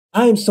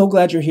I am so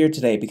glad you're here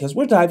today because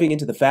we're diving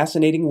into the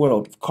fascinating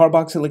world of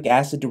carboxylic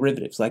acid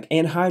derivatives like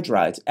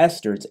anhydrides,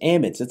 esters,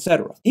 amides,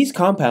 etc. These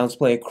compounds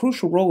play a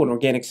crucial role in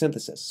organic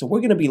synthesis, so we're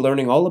going to be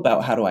learning all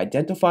about how to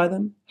identify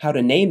them, how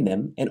to name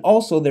them, and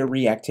also their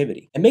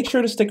reactivity. And make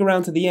sure to stick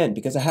around to the end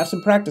because I have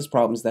some practice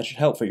problems that should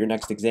help for your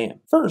next exam.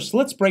 First,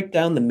 let's break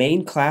down the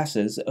main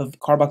classes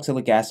of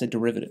carboxylic acid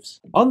derivatives.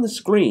 On the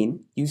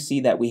screen, you see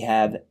that we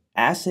have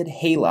acid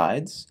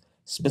halides.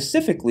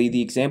 Specifically,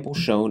 the example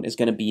shown is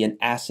going to be an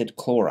acid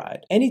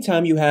chloride.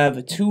 Anytime you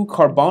have two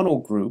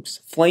carbonyl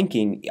groups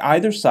flanking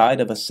either side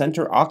of a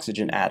center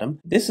oxygen atom,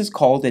 this is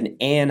called an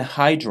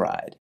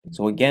anhydride.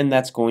 So again,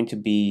 that's going to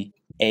be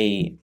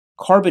a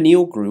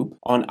carbonyl group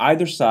on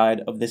either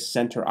side of this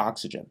center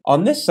oxygen.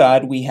 On this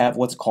side, we have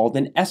what's called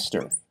an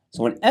ester.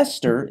 So an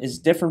ester is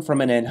different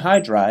from an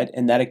anhydride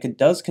in that it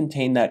does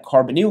contain that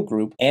carbonyl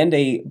group and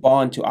a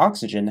bond to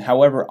oxygen.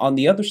 However, on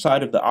the other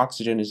side of the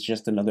oxygen is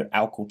just another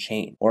alkyl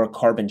chain or a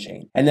carbon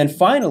chain. And then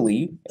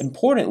finally,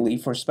 importantly,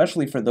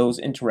 especially for those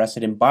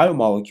interested in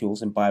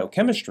biomolecules and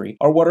biochemistry,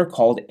 are what are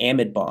called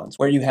amide bonds,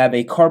 where you have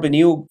a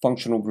carbonyl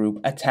functional group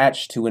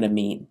attached to an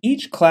amine.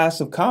 Each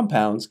class of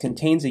compounds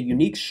contains a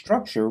unique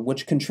structure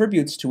which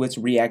contributes to its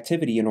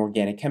reactivity in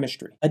organic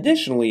chemistry.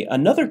 Additionally,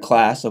 another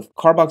class of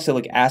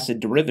carboxylic acid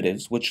derivatives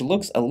which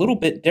looks a little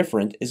bit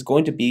different is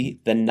going to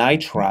be the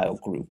nitrile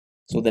group.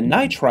 So the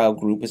nitrile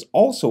group is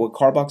also a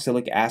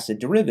carboxylic acid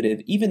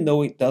derivative, even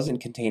though it doesn't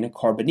contain a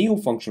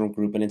carbonyl functional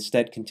group and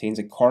instead contains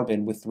a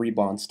carbon with 3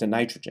 bonds to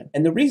nitrogen.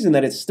 And the reason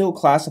that it's still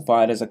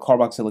classified as a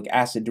carboxylic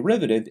acid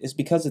derivative is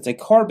because it's a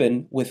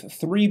carbon with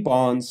 3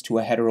 bonds to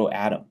a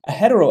heteroatom. A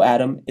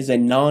heteroatom is a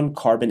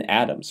non-carbon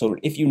atom. So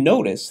if you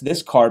notice,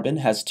 this carbon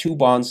has 2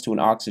 bonds to an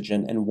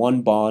oxygen and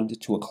 1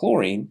 bond to a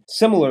chlorine.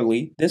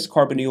 Similarly, this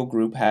carbonyl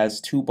group has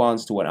 2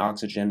 bonds to an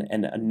oxygen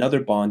and another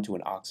bond to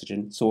an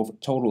oxygen, so a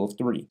total of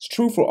 3. It's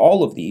true for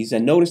all of these,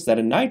 and notice that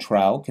a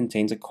nitrile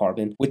contains a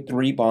carbon with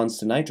 3 bonds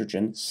to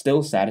nitrogen,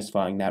 still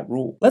satisfying that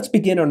rule. Let's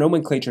begin our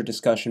nomenclature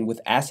discussion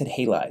with acid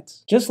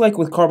halides. Just like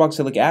with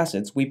carboxylic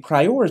acids, we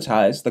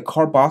prioritize the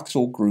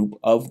carboxyl group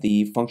of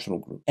the functional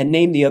group and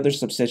name the other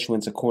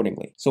substituents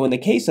accordingly. So in the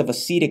case of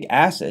acetic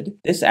acid,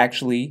 this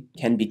actually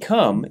can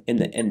become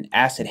an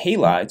acid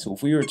halide. So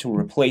if we were to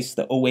replace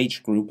the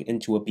OH group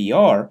into a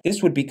Br,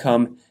 this would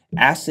become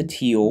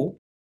acetyl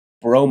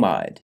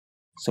bromide.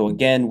 So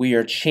again, we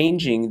are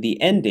changing the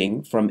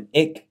ending from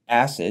ic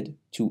acid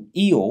to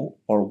 -yl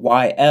or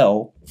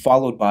YL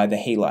followed by the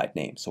halide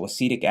name. So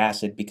acetic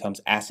acid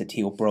becomes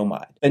acetyl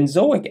bromide.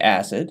 Benzoic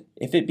acid,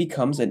 if it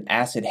becomes an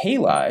acid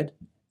halide,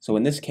 so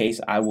in this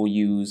case I will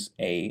use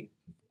a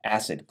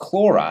acid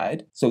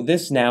chloride. So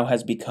this now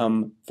has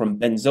become from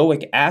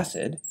benzoic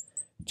acid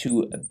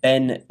to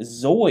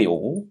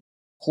benzoyl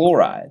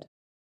chloride.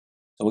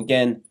 So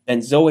again,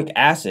 benzoic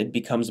acid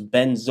becomes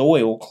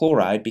benzoyl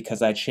chloride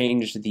because I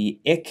changed the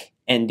ic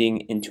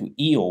ending into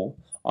 -yl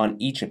on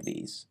each of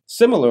these.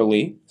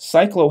 Similarly,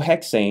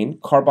 cyclohexane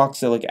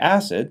carboxylic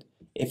acid,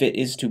 if it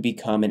is to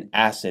become an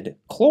acid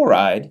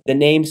chloride, the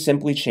name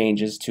simply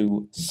changes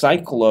to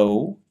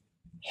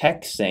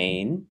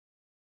cyclohexane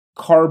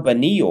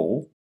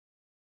carbonyl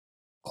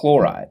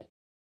chloride.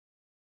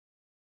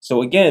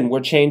 So again, we're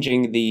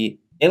changing the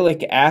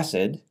ilic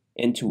acid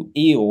into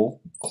 -yl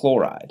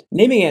chloride.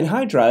 Naming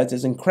anhydrides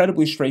is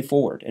incredibly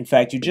straightforward. In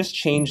fact, you just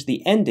change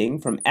the ending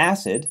from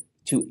acid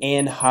to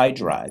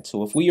anhydride.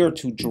 So if we are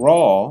to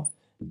draw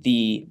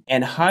the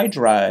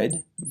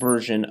anhydride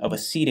version of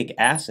acetic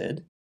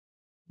acid,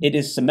 it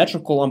is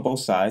symmetrical on both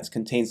sides,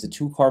 contains the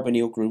 2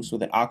 carbonyl groups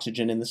with an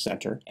oxygen in the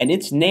center, and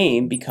its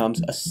name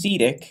becomes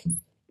acetic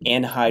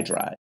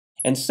anhydride.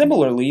 And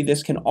similarly,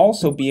 this can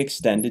also be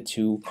extended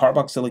to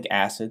carboxylic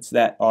acids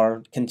that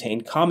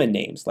contain common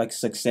names, like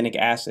succinic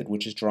acid,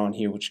 which is drawn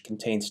here, which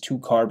contains 2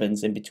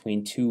 carbons in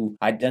between 2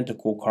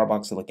 identical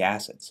carboxylic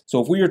acids.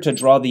 So if we were to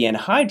draw the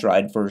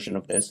anhydride version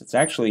of this, it's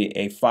actually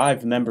a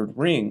 5-membered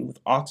ring with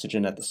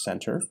oxygen at the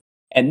center.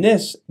 And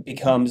this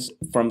becomes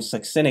from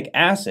succinic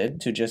acid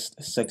to just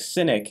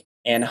succinic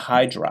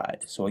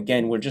anhydride. So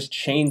again, we're just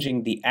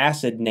changing the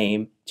acid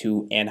name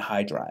to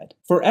anhydride.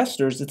 For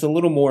esters, it's a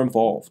little more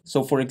involved.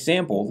 So for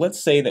example, let's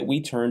say that we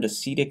turned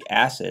acetic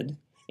acid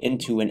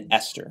into an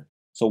ester.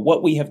 So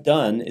what we have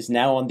done is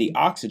now on the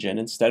oxygen,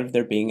 instead of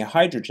there being a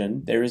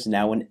hydrogen, there is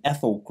now an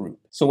ethyl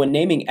group. So when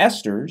naming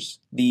esters,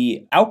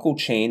 the alkyl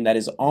chain that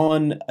is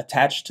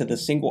attached to the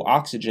single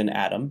oxygen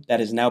atom, that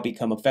has now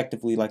become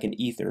effectively like an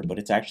ether, but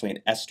it's actually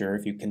an ester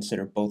if you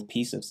consider both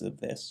pieces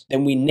of this.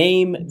 Then we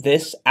name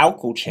this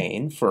alkyl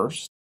chain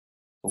first.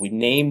 We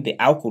name the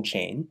alkyl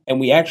chain, and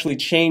we actually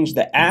change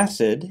the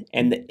acid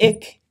and the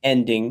ic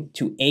ending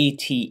to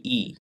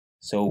ate.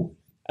 So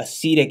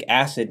acetic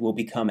acid will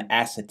become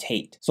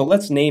acetate. So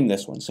let's name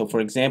this one. So for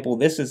example,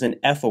 this is an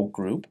ethyl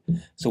group.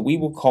 So we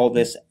will call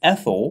this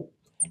ethyl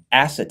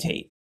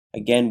acetate.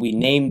 Again, we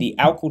name the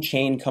alkyl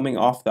chain coming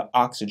off the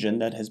oxygen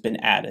that has been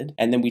added,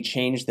 and then we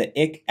change the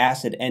ic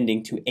acid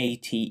ending to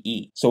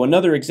ate. So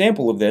another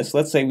example of this,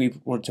 let's say we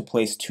were to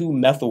place 2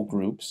 methyl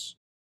groups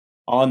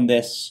on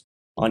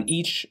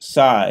each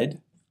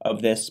side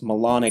of this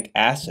malonic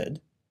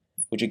acid,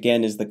 which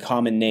again is the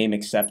common name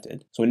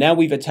accepted. So now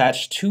we've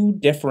attached two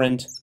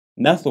different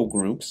methyl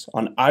groups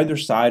on either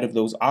side of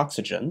those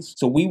oxygens.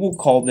 So we will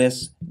call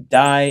this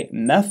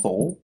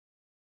dimethyl.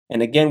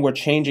 And again, we're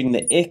changing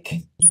the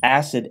ic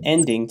acid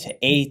ending to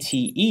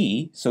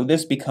ate, so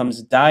this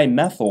becomes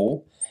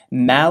dimethyl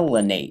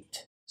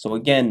malonate. So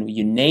again,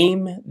 you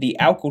name the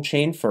alkyl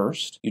chain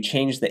first, you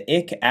change the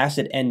ic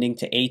acid ending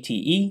to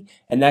ate,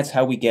 and that's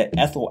how we get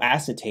ethyl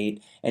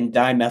acetate and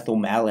dimethyl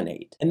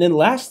malonate. And then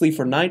lastly,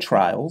 for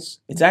nitriles,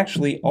 it's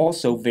actually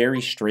also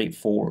very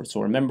straightforward. So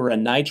remember, a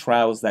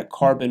nitrile is that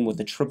carbon with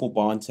a triple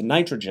bond to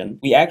nitrogen.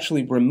 We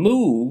actually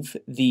remove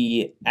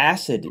the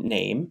acid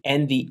name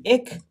and the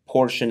ic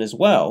portion as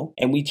well,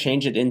 and we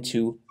change it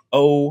into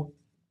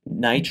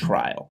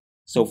O-nitrile.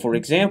 So for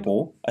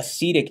example,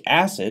 acetic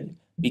acid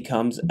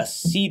becomes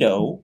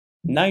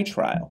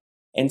acetonitrile.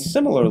 And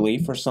similarly,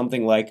 for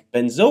something like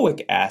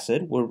benzoic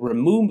acid, we're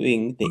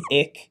removing the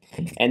ic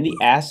and the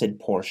acid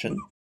portion.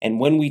 And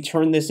when we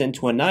turn this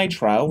into a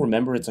nitrile,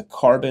 remember it's a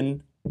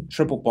carbon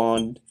triple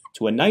bond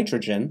to a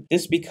nitrogen,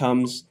 this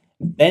becomes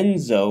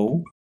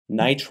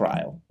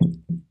benzonitrile.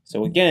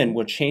 So again,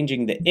 we're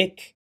changing the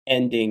ic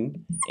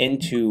ending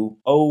into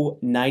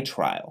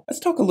O-nitrile. Let's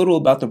talk a little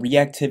about the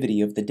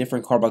reactivity of the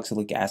different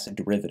carboxylic acid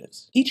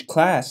derivatives. Each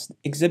class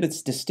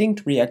exhibits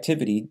distinct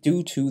reactivity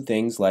due to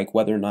things like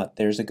whether or not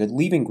there's a good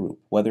leaving group,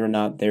 whether or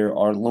not there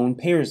are lone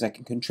pairs that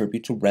can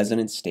contribute to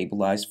resonance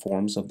stabilized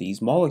forms of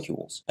these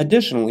molecules.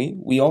 Additionally,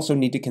 we also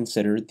need to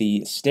consider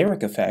the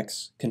steric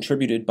effects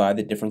contributed by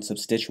the different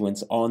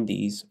substituents on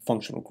these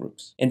functional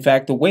groups. In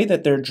fact, the way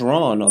that they're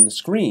drawn on the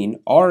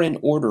screen are in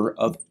order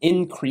of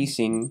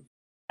increasing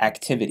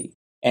activity.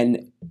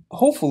 And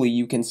hopefully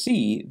you can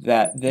see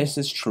that this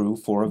is true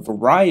for a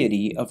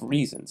variety of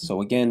reasons.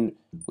 So again,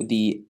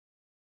 the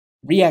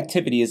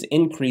reactivity is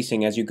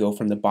increasing as you go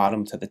from the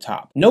bottom to the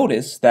top.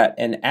 Notice that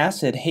an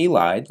acid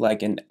halide,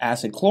 like an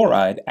acid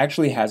chloride,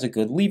 actually has a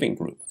good leaving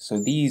group.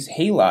 So these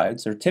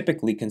halides are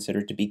typically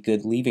considered to be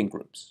good leaving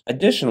groups.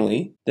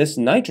 Additionally, this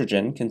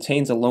nitrogen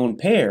contains a lone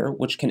pair,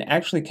 which can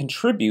actually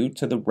contribute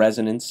to the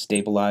resonance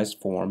stabilized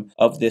form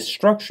of this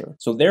structure.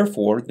 So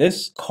therefore,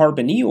 this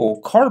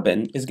carbonyl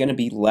carbon is going to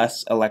be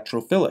less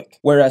electrophilic,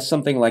 whereas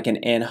something like an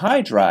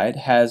anhydride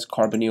has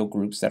carbonyl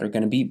groups that are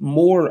going to be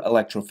more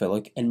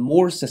electrophilic and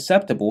more susceptible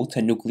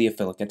to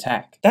nucleophilic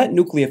attack. That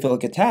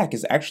nucleophilic attack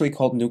is actually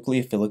called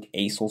nucleophilic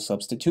acyl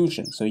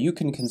substitution. So you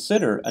can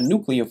consider a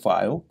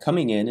nucleophile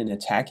coming in and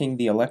attacking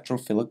the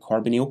electrophilic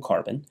carbonyl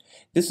carbon.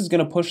 This is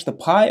going to push the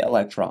pi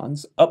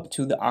electrons up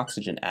to the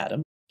oxygen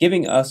atom,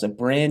 giving us a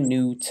brand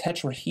new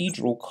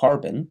tetrahedral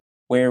carbon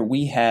where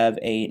we have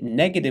a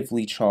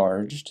negatively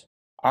charged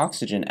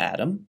oxygen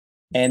atom,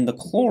 and the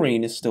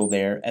chlorine is still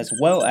there, as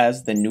well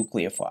as the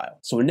nucleophile.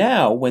 So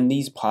now, when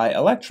these pi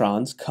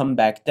electrons come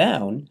back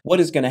down, what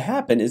is going to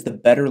happen is the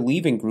better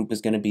leaving group is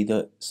going to be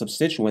the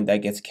substituent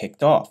that gets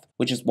kicked off,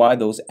 which is why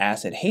those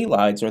acid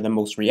halides are the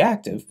most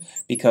reactive,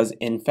 because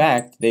in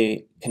fact,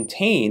 they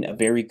contain a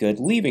very good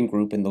leaving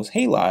group in those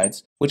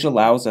halides, which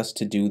allows us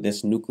to do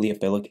this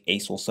nucleophilic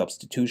acyl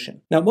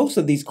substitution. Now, most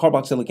of these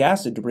carboxylic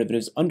acid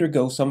derivatives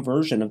undergo some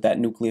version of that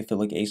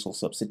nucleophilic acyl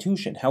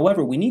substitution.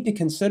 However, we need to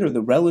consider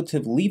the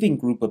relative leaving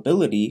group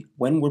ability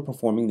when we're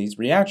performing these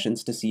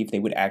reactions to see if they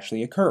would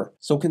actually occur.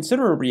 So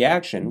consider a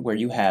reaction where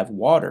you have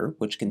water,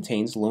 which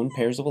contains lone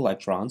pairs of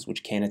electrons,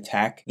 which can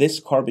attack this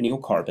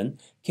carbonyl carbon,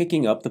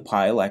 kicking up the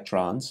pi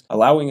electrons,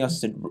 allowing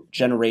us to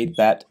generate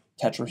that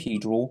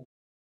tetrahedral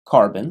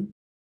carbon,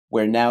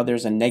 where now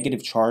there's a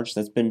negative charge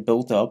that's been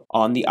built up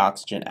on the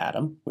oxygen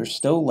atom. We're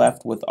still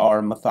left with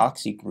our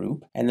methoxy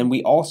group, and then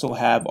we also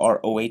have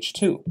our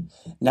OH2.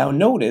 Now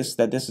notice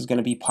that this is going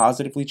to be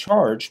positively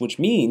charged, which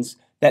means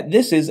that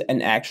this is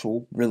an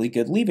actual really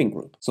good leaving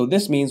group. So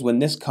this means when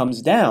this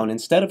comes down,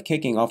 instead of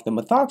kicking off the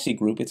methoxy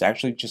group, it's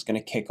actually just going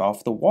to kick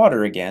off the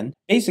water again.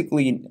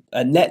 Basically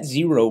a net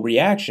zero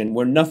reaction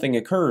where nothing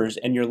occurs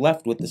and you're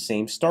left with the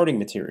same starting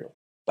material.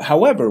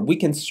 However, we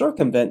can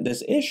circumvent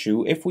this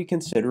issue if we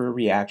consider a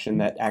reaction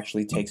that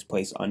actually takes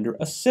place under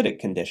acidic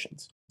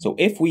conditions. So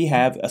if we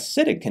have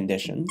acidic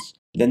conditions,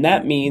 then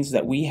that means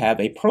that we have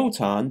a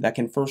proton that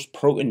can first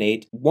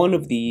protonate one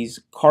of these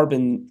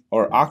carbon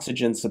or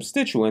oxygen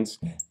substituents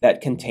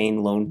that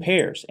contain lone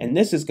pairs. And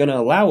this is going to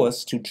allow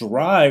us to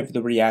drive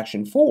the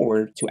reaction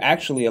forward to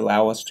actually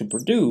allow us to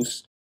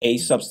produce a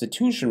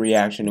substitution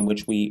reaction in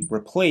which we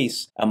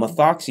replace a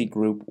methoxy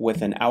group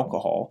with an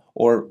alcohol,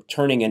 or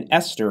turning an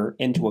ester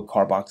into a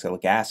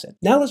carboxylic acid.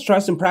 Now let's try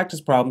some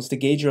practice problems to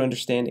gauge your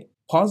understanding.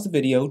 Pause the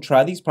video,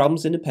 try these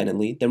problems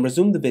independently, then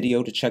resume the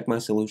video to check my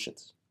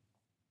solutions.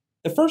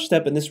 The first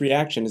step in this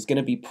reaction is going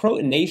to be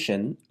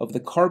protonation of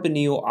the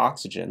carbonyl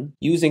oxygen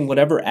using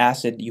whatever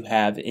acid you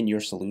have in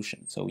your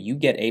solution. So you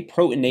get a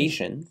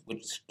protonation,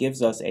 which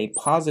gives us a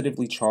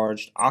positively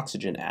charged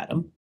oxygen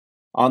atom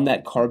on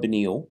that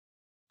carbonyl,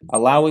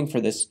 allowing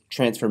for this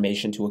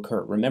transformation to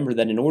occur. Remember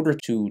that in order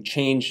to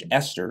change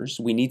esters,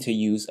 we need to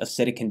use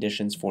acidic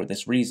conditions for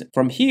this reason.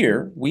 From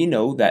here, we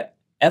know that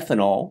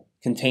ethanol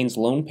contains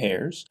lone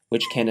pairs,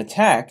 which can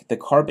attack the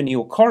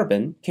carbonyl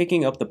carbon,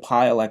 kicking up the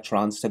pi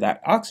electrons to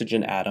that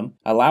oxygen atom,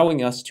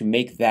 allowing us to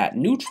make that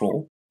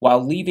neutral,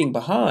 while leaving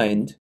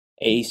behind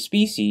a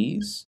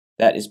species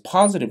that is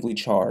positively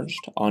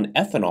charged on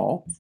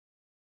ethanol,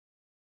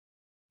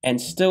 and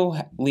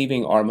still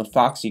leaving our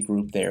methoxy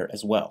group there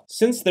as well.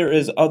 Since there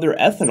is other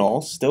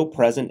ethanol still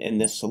present in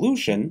this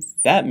solution,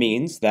 that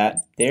means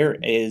that there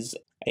is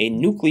a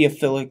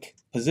nucleophilic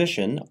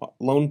position,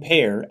 lone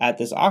pair, at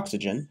this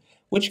oxygen,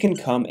 which can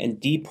come and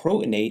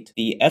deprotonate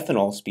the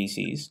ethanol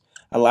species,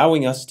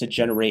 allowing us to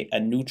generate a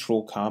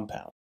neutral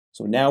compound.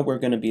 So now we're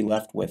going to be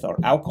left with our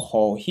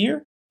alcohol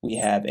here. We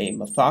have a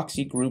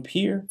methoxy group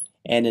here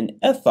and an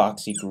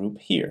ethoxy group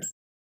here.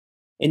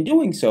 In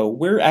doing so,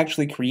 we're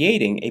actually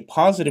creating a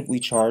positively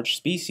charged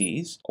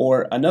species,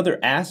 or another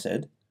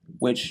acid,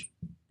 which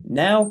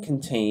now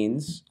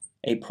contains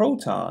a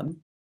proton,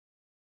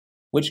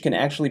 which can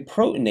actually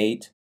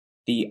protonate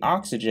the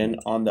oxygen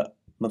on the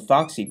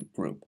methoxy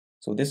group.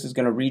 So this is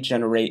going to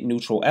regenerate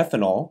neutral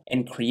ethanol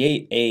and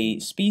create a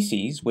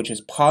species which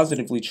is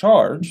positively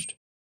charged,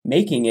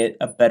 making it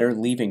a better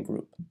leaving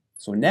group.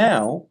 So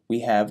now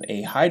we have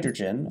a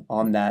hydrogen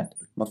on that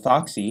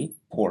methoxy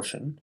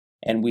portion,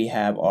 and we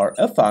have our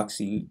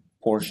ethoxy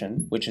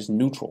portion, which is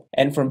neutral.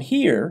 And from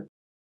here,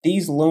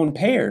 these lone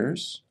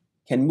pairs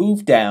can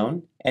move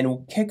down and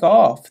will kick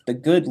off the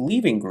good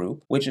leaving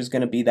group, which is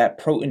going to be that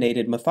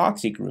protonated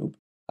methoxy group,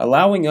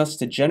 allowing us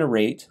to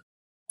generate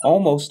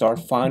almost our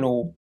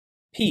final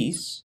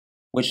piece,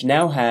 which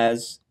now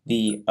has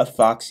the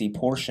ethoxy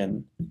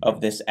portion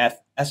of this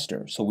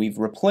ester. So we've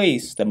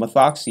replaced the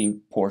methoxy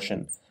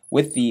portion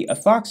with the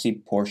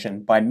ethoxy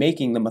portion by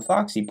making the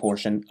methoxy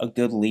portion a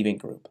good leaving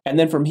group. And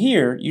then from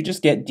here, you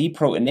just get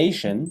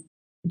deprotonation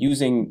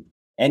using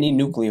any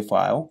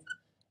nucleophile,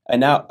 and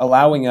now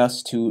allowing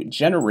us to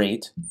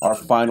generate our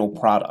final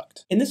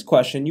product. In this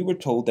question, you were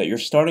told that you're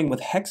starting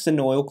with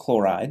hexanoyl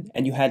chloride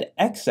and you had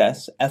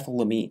excess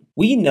ethylamine.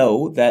 We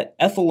know that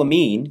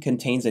ethylamine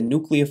contains a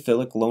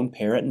nucleophilic lone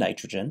pair at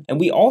nitrogen, and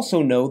we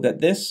also know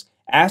that this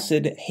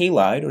acid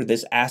halide, or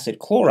this acid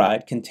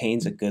chloride,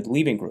 contains a good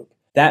leaving group.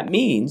 That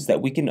means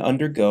that we can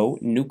undergo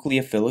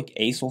nucleophilic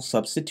acyl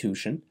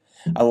substitution,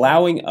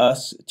 allowing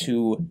us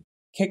to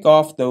kick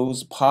off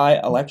those pi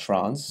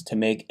electrons to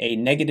make a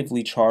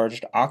negatively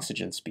charged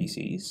oxygen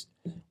species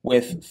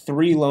with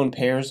 3 lone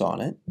pairs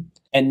on it.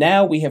 And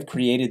now we have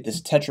created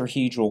this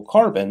tetrahedral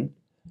carbon,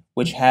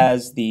 which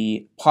has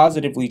the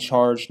positively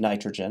charged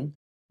nitrogen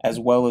as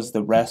well as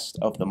the rest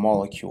of the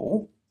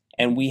molecule.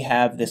 And we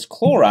have this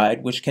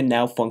chloride, which can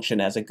now function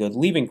as a good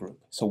leaving group.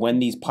 So when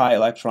these pi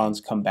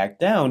electrons come back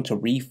down to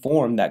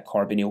reform that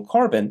carbonyl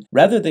carbon,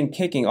 rather than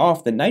kicking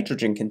off the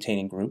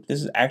nitrogen-containing group,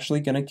 this is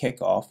actually going to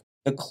kick off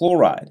the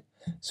chloride.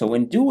 So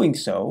in doing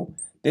so,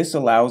 this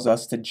allows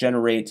us to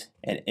generate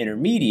an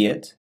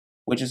intermediate,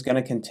 which is going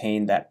to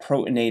contain that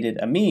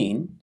protonated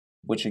amine,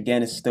 which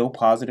again is still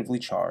positively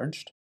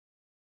charged.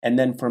 And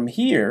then from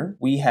here,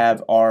 we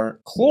have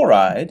our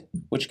chloride,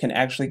 which can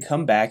actually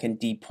come back and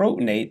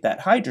deprotonate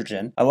that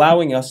hydrogen,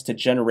 allowing us to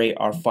generate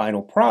our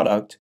final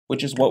product,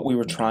 which is what we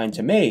were trying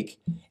to make,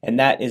 and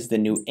that is the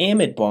new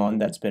amide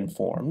bond that's been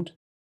formed.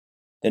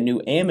 The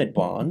new amide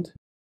bond,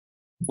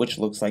 which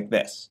looks like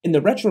this. In the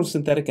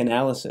retrosynthetic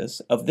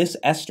analysis of this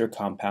ester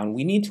compound,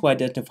 we need to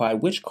identify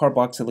which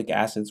carboxylic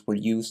acids were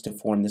used to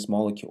form this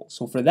molecule.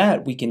 So for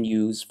that, we can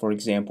use, for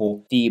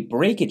example, the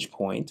breakage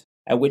point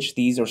at which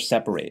these are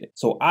separated.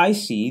 So I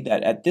see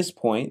that at this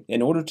point,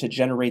 in order to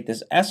generate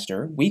this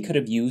ester, we could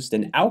have used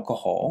an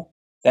alcohol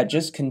that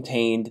just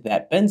contained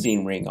that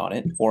benzene ring on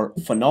it, or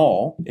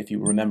phenol, if you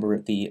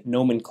remember the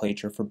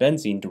nomenclature for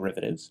benzene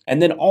derivatives.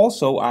 And then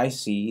also I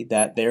see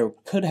that there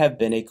could have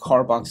been a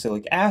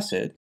carboxylic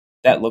acid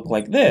that look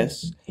like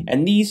this,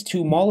 and these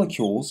two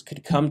molecules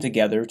could come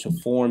together to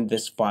form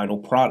this final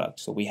product.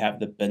 So we have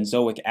the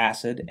benzoic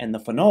acid and the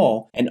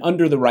phenol, and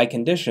under the right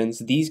conditions,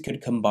 these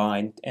could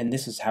combine, and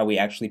this is how we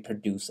actually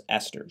produce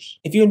esters.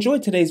 If you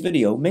enjoyed today's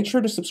video, make sure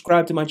to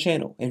subscribe to my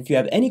channel, and if you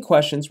have any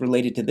questions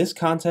related to this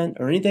content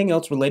or anything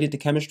else related to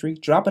chemistry,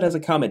 drop it as a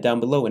comment down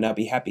below and I'll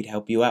be happy to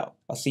help you out.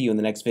 I'll see you in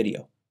the next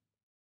video.